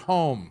leave your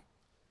home,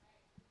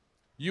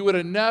 you would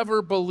have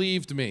never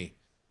believed me.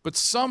 But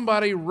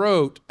somebody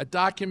wrote a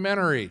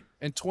documentary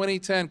in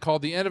 2010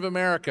 called The End of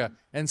America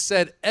and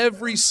said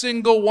every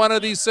single one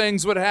of these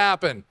things would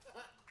happen.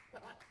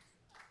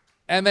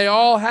 And they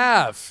all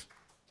have.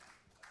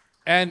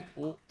 And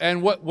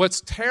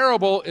what's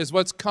terrible is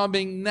what's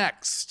coming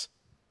next,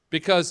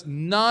 because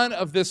none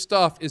of this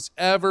stuff is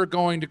ever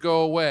going to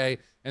go away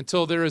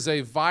until there is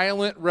a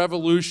violent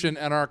revolution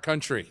in our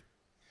country.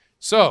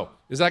 So,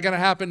 is that going to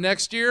happen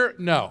next year?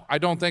 No, I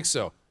don't think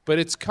so. But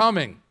it's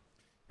coming.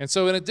 And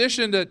so in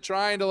addition to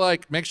trying to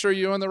like make sure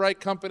you own the right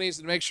companies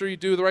and make sure you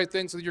do the right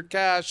things with your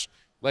cash,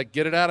 like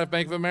get it out of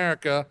Bank of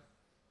America,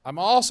 I'm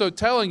also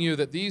telling you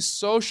that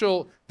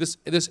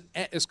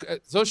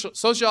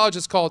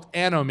sociologists call it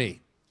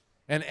anomie.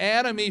 And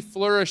anomie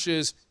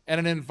flourishes in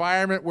an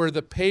environment where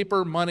the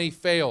paper money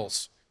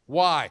fails.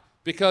 Why?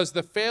 Because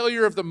the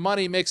failure of the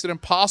money makes it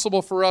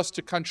impossible for us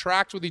to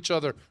contract with each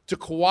other, to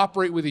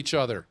cooperate with each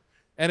other.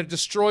 And it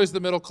destroys the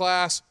middle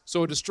class,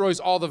 so it destroys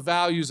all the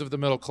values of the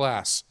middle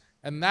class.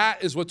 And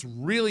that is what's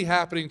really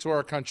happening to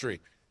our country.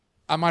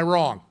 Am I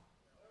wrong?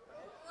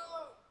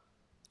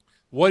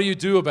 What do you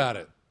do about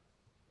it?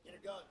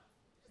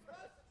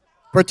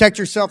 Protect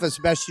yourself as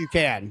best you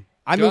can.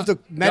 I moved to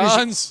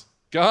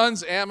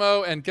guns,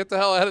 ammo, and get the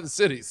hell out of the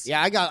cities.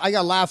 Yeah, I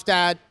got laughed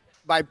at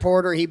by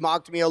Porter. He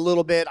mocked me a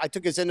little bit. I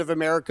took his End of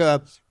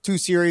America too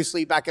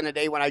seriously back in the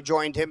day when I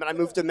joined him, and I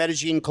moved to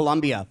Medellin,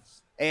 Colombia.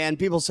 And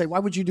people say, why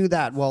would you do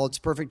that? Well, it's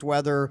perfect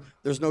weather.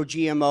 There's no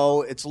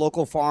GMO. It's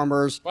local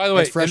farmers. By the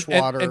way, it's fresh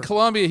water. In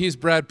Colombia, he's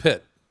Brad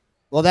Pitt.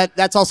 Well,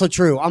 that's also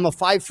true. I'm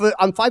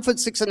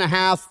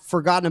 5'6.5",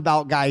 forgotten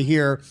about guy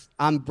here.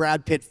 I'm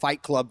Brad Pitt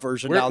Fight Club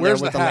version down there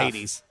with the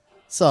ladies.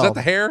 So is that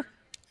the hair?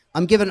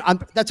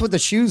 That's with the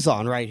shoes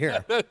on right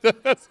here.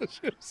 That's the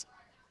shoes.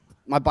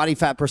 My body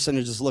fat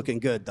percentage is looking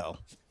good though.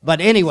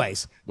 But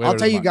anyways, I'll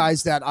tell you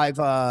guys that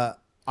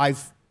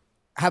I've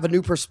have a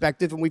new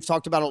perspective, and we've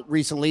talked about it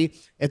recently.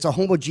 It's a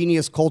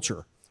homogeneous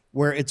culture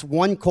where it's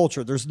one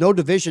culture. There's no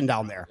division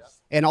down there.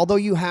 And although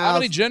you have... How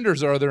many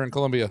genders are there in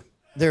Colombia?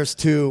 There's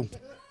two.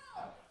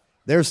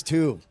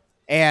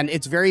 And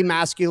it's very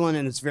masculine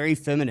and it's very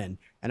feminine.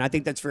 And I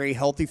think that's very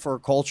healthy for a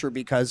culture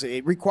because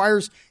it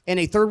requires, in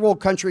a third world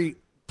country,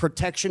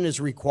 protection is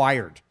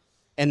required.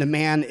 And the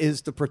man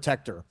is the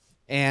protector.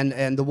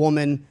 And the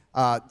woman,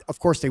 of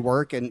course, they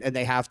work and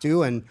they have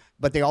to,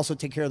 but they also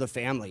take care of the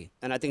family.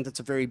 And I think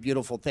that's a very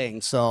beautiful thing.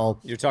 So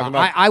you're talking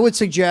about... I would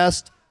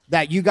suggest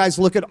that you guys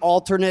look at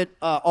alternate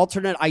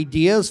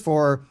ideas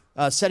for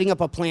setting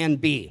up a plan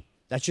B.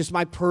 That's just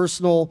my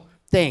personal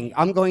thing.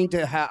 I'm going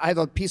to I have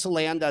a piece of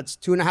land that's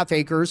 2.5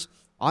 acres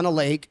on a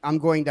lake. I'm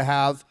going to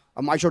have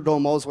a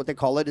majordomo is what they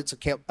call it. It's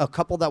a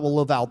couple that will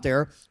live out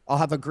there. I'll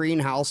have a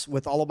greenhouse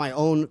with all of my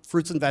own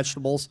fruits and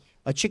vegetables,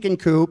 a chicken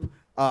coop.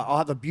 I'll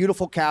have a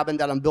beautiful cabin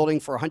that I'm building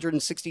for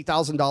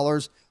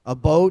 $160,000, a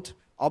boat.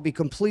 I'll be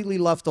completely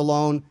left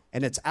alone,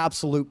 and it's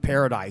absolute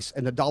paradise,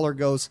 and the dollar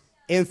goes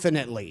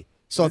infinitely.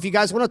 So if you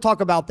guys want to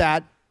talk about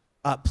that,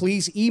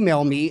 please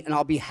email me, and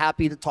I'll be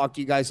happy to talk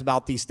to you guys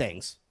about these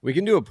things. We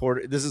can do a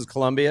port. This is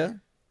Colombia,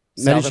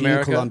 Medellin, South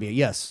America, Colombia.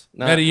 Yes,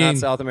 not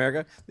South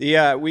America. We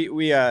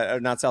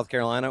not South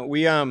Carolina.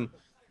 We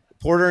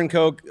Porter and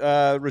Coke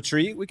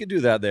retreat. We could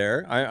do that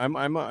there.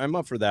 I'm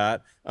up for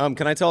that.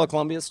 Can I tell a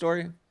Colombia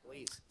story?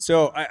 Please.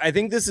 So I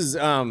think this is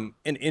an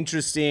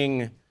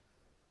interesting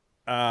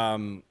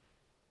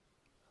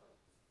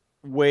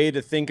way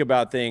to think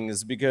about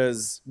things,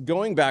 because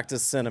going back to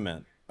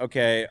sentiment.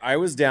 Okay, I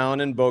was down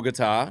in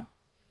Bogota.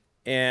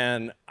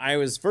 And I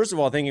was, first of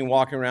all,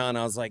 walking around,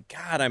 I was like,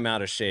 God, I'm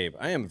out of shape.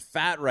 I am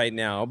fat right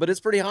now, but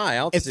it's pretty high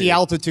altitude. It's the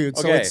altitude,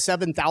 so it's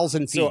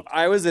 7,000 feet. So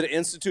I was at an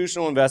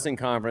institutional investing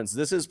conference.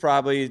 This is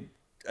probably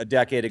a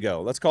decade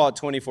ago. Let's call it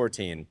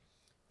 2014.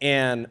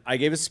 And I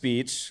gave a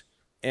speech,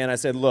 and I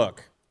said,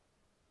 look,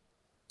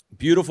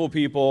 beautiful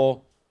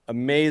people,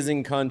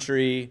 amazing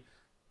country,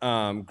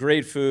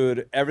 great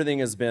food, everything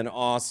has been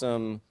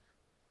awesome.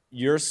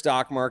 Your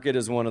stock market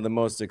is one of the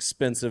most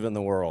expensive in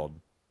the world.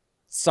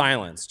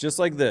 Silence, just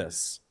like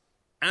this.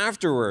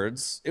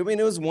 Afterwards, it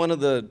was one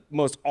of the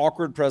most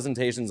awkward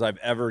presentations I've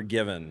ever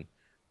given.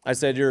 I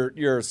said,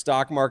 your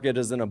stock market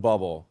is in a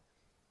bubble.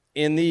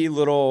 In the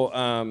little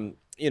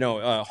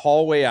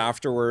hallway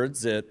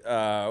afterwards at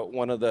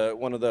one of the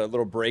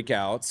little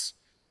breakouts,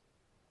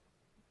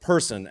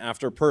 person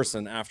after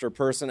person after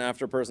person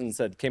after person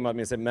came up to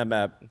me and said,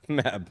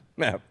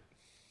 Meb,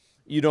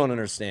 you don't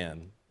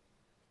understand.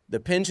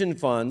 The pension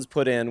funds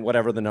put in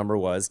whatever the number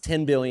was,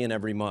 10 billion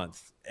every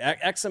month,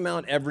 X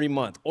amount every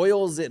month.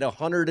 Oil's at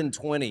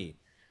 120.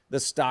 The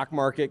stock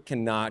market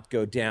cannot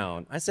go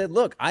down. I said,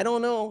 look, I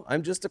don't know.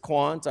 I'm just a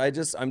quant.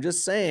 I'm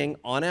just saying,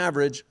 on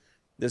average,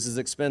 this is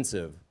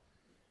expensive.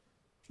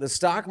 The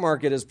stock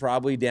market is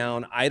probably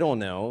down, I don't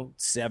know,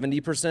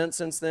 70%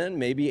 since then,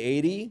 maybe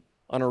 80,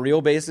 on a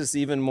real basis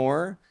even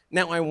more.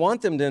 Now, I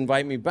want them to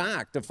invite me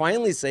back to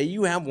finally say,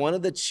 you have one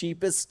of the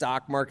cheapest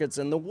stock markets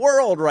in the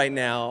world right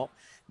now.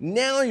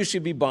 Now you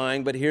should be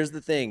buying, but here's the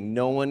thing.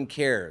 No one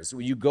cares.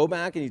 When you go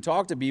back and you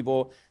talk to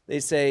people, they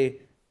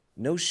say,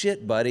 no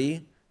shit,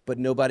 buddy, but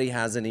nobody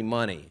has any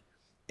money.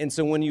 And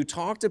so when you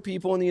talk to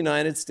people in the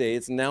United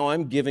States, now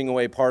I'm giving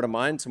away part of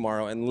mine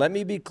tomorrow, and let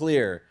me be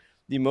clear,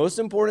 the most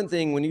important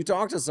thing when you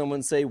talk to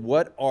someone, say,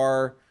 what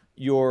are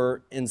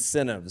your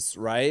incentives,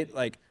 right?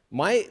 Like,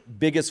 my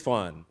biggest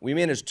fund, we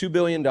manage $2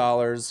 billion.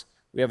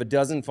 We have a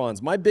dozen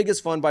funds. My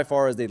biggest fund by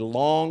far is a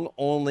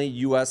long-only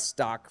U.S.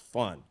 stock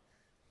fund.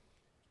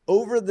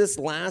 Over this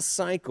last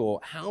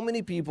cycle, how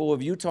many people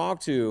have you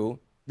talked to?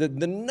 The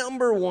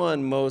number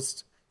one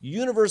most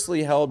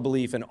universally held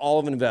belief in all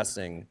of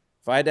investing,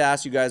 if I had to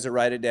ask you guys to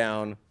write it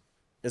down,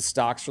 is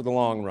stocks for the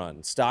long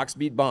run. Stocks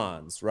beat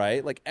bonds,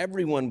 right? Like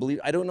everyone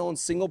believes. I don't know a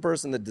single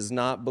person that does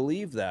not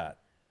believe that.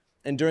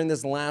 And during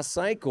this last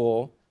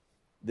cycle,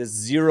 this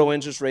zero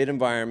interest rate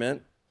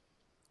environment,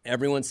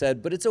 everyone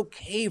said, but it's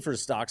okay for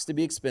stocks to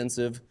be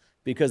expensive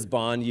because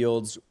bond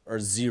yields are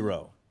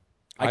zero.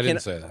 I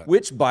didn't say that.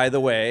 Which, by the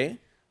way,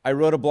 I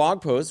wrote a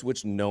blog post,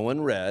 which no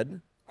one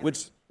read,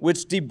 which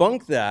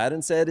debunked that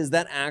and said, is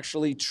that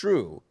actually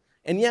true?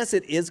 And yes,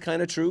 it is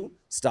kind of true.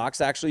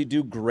 Stocks actually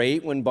do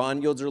great when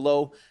bond yields are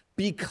low,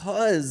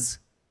 because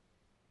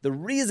the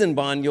reason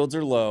bond yields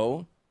are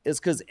low is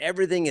because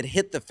everything had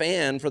hit the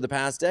fan for the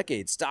past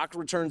decade. Stock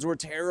returns were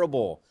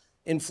terrible.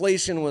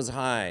 Inflation was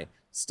high.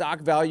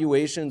 Stock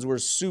valuations were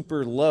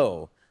super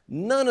low.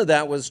 None of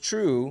that was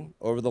true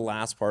over the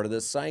last part of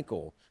this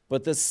cycle.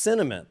 But the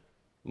sentiment,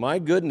 my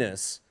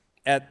goodness,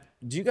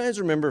 do you guys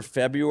remember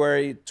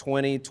February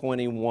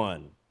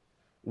 2021?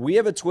 We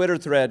have a Twitter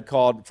thread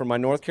called, for my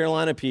North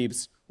Carolina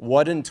peeps,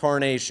 what in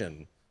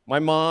tarnation? My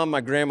mom, my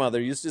grandmother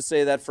used to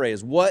say that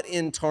phrase, what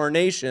in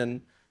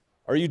tarnation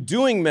are you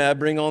doing, Meb,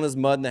 bring all this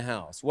mud in the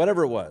house?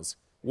 Whatever it was.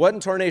 What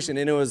in tarnation?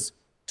 And it was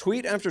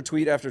tweet after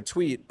tweet after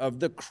tweet of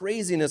the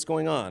craziness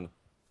going on.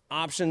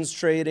 Options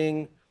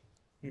trading.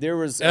 There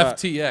was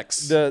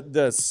FTX.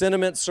 The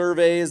sentiment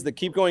surveys that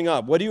keep going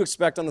up. What do you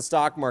expect on the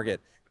stock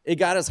market? It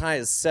got as high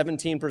as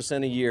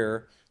 17% a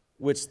year,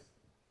 which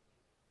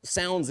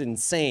sounds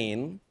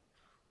insane,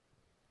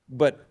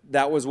 but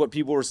that was what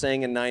people were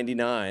saying in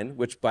 99,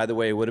 which, by the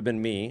way, would have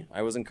been me.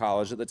 I was in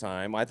college at the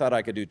time. I thought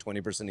I could do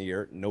 20% a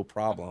year, no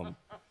problem.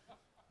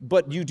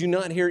 But you do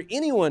not hear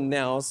anyone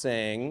now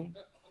saying,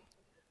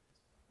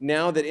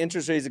 now that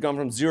interest rates have gone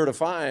from 0 to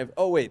 5,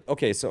 oh, wait,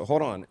 okay, so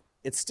hold on.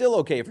 It's still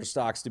okay for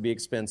stocks to be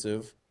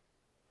expensive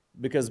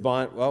because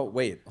well,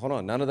 wait, hold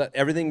on. None of that,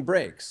 everything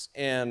breaks.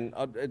 And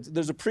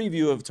there's a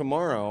preview of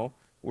tomorrow.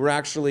 We're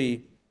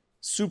actually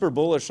super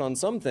bullish on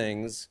some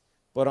things,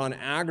 but on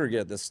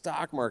aggregate, the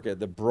stock market,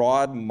 the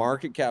broad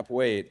market cap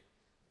weight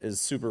is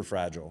super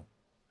fragile.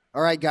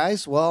 All right,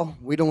 guys. Well,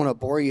 we don't want to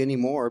bore you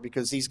anymore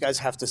because these guys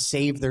have to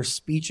save their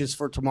speeches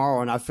for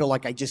tomorrow, and I feel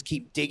like I just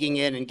keep digging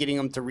in and getting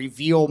them to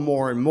reveal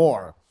more and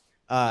more.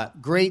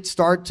 Great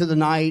start to the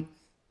night.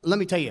 Let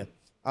me tell you,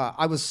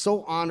 I was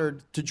so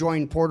honored to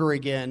join Porter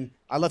again.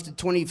 I left in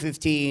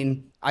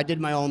 2015. I did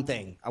my own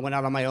thing. I went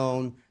out on my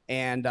own,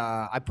 and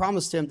I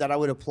promised him that I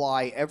would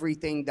apply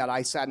everything that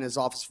I sat in his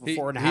office for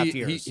 4.5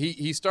 years.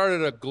 He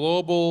started a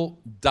global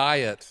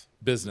diet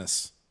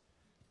business.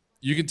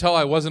 You can tell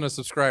I wasn't a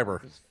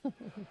subscriber.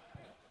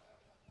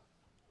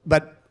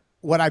 But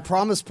what I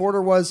promised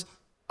Porter was,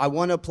 I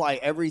want to apply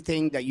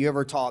everything that you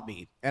ever taught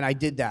me. And I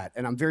did that.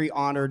 And I'm very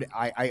honored.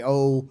 I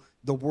owe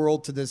the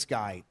world to this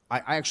guy.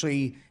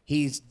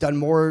 He's done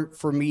more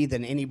for me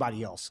than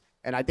anybody else.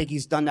 And I think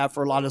he's done that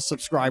for a lot of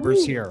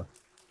subscribers here.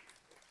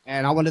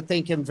 And I want to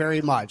thank him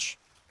very much.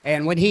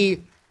 And when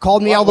he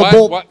called me out of the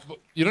bullpen,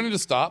 you don't need to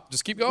stop.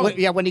 Just keep going.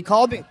 When he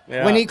called me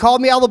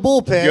out of the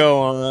bullpen,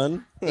 go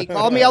on. He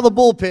called me out of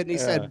the bullpen and he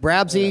said,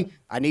 "Brabsy,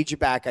 I need you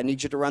back. I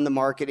need you to run the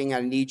marketing.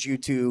 I need you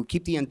to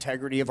keep the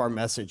integrity of our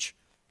message."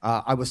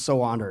 I was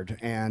so honored,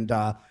 and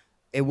I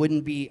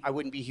wouldn't be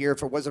here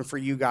if it wasn't for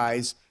you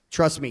guys.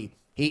 Trust me.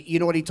 You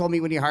know what he told me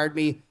when he hired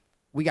me?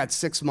 We got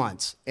 6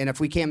 months, and if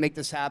we can't make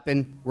this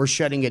happen, we're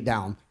shutting it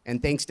down.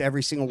 And thanks to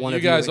every single one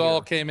of you. You guys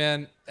all came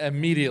in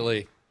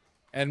immediately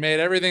and made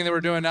everything that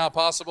we're doing now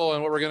possible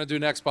and what we're going to do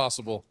next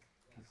possible.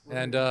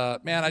 And,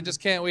 man, I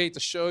just can't wait to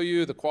show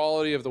you the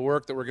quality of the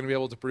work that we're going to be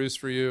able to produce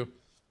for you.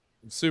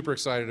 I'm super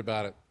excited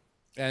about it.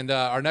 And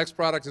our next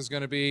product is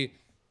going to be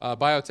a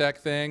biotech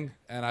thing.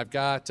 And I've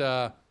got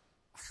a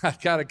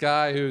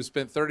guy who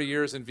spent 30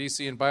 years in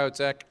VC and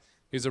biotech.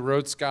 He's a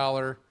Rhodes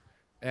Scholar.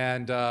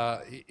 And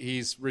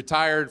he's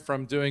retired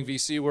from doing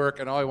VC work,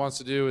 and all he wants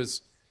to do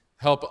is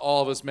help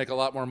all of us make a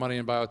lot more money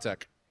in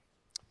biotech.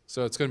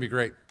 So it's going to be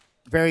great.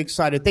 Very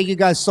excited. Thank you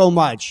guys so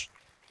much.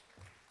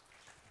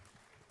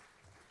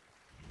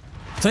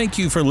 Thank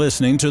you for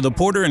listening to the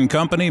Porter &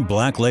 Company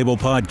Black Label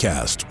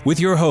Podcast with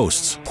your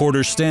hosts, Porter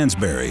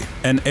Stansberry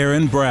and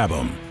Aaron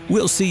Brabham.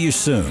 We'll see you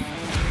soon.